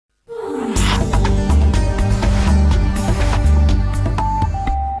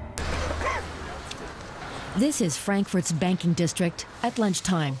This is Frankfurt's banking district at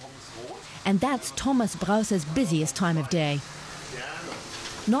lunchtime. And that's Thomas Brause's busiest time of day.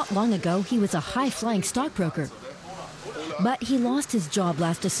 Not long ago, he was a high-flying stockbroker. But he lost his job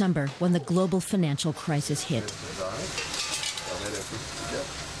last December when the global financial crisis hit.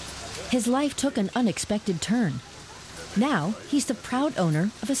 His life took an unexpected turn. Now, he's the proud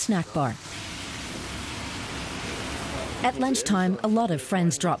owner of a snack bar. At lunchtime, a lot of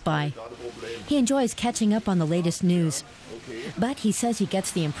friends drop by. He enjoys catching up on the latest news. But he says he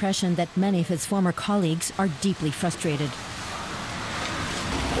gets the impression that many of his former colleagues are deeply frustrated.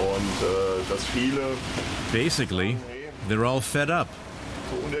 Basically, they're all fed up.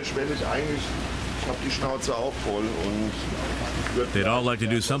 They'd all like to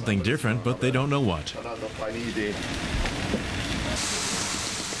do something different, but they don't know what.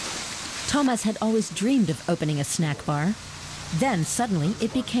 Thomas had always dreamed of opening a snack bar. Then, suddenly,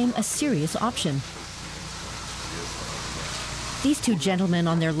 it became a serious option. These two gentlemen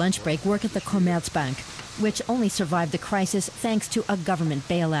on their lunch break work at the Commerzbank, which only survived the crisis thanks to a government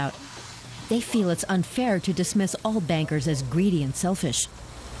bailout. They feel it's unfair to dismiss all bankers as greedy and selfish.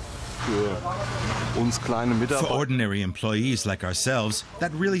 For ordinary employees like ourselves,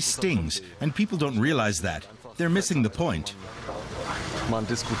 that really stings, and people don't realize that. They're missing the point.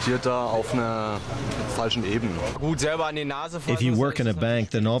 If you work in a bank,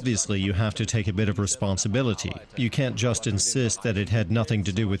 then obviously you have to take a bit of responsibility. You can't just insist that it had nothing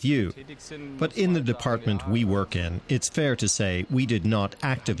to do with you. But in the department we work in, it's fair to say we did not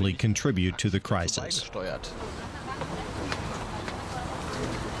actively contribute to the crisis.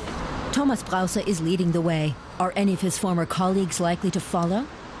 Thomas Brause is leading the way. Are any of his former colleagues likely to follow?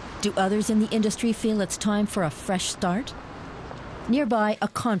 Do others in the industry feel it's time for a fresh start? Nearby, a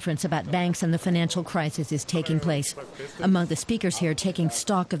conference about banks and the financial crisis is taking place. Among the speakers here taking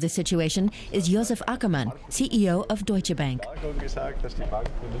stock of the situation is Josef Ackermann, CEO of Deutsche Bank.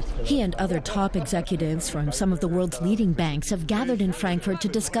 He and other top executives from some of the world's leading banks have gathered in Frankfurt to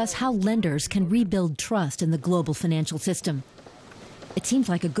discuss how lenders can rebuild trust in the global financial system. It seems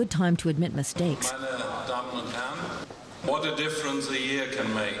like a good time to admit mistakes. What a difference a year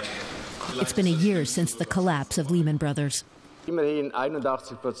can make. It's been a year since the collapse of Lehman Brothers.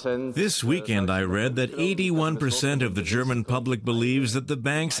 This weekend I read that 81% of the German public believes that the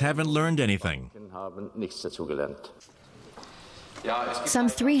banks haven't learned anything. Some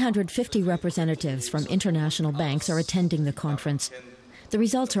 350 representatives from international banks are attending the conference. The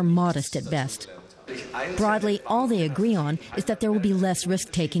results are modest at best. Broadly, all they agree on is that there will be less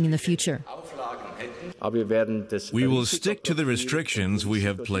risk-taking in the future. We will stick to the restrictions we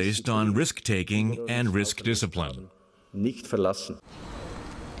have placed on risk-taking and risk discipline.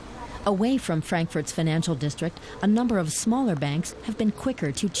 Away from Frankfurt's financial district, a number of smaller banks have been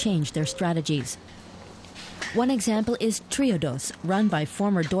quicker to change their strategies. One example is Triodos, run by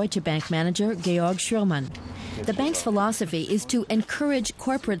former Deutsche Bank manager Georg Schürmann. The bank's philosophy is to encourage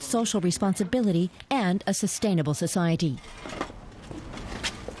corporate social responsibility and a sustainable society.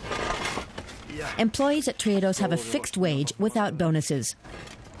 Employees at Triodos have a fixed wage without bonuses.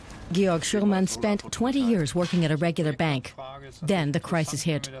 Georg Schürmann spent 20 years working at a regular bank. Then the crisis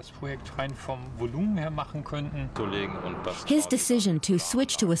hit. His decision to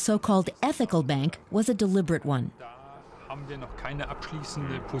switch to a so-called ethical bank was a deliberate one.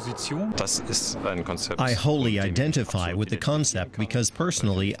 I wholly identify with the concept because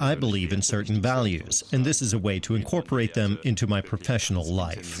personally I believe in certain values, and this is a way to incorporate them into my professional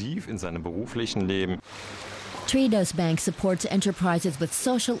life. Triodos Bank supports enterprises with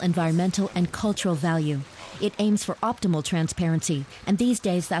social, environmental, and cultural value. It aims for optimal transparency, and these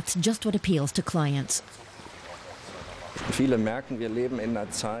days that's just what appeals to clients.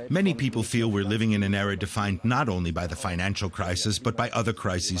 Many people feel we're living in an era defined not only by the financial crisis, but by other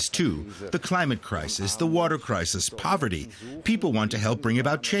crises too. The climate crisis, the water crisis, poverty. People want to help bring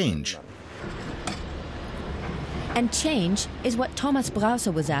about change. And change is what Thomas Brause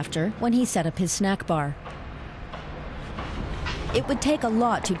was after when he set up his snack bar. It would take a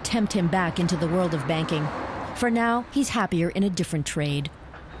lot to tempt him back into the world of banking. For now, he's happier in a different trade.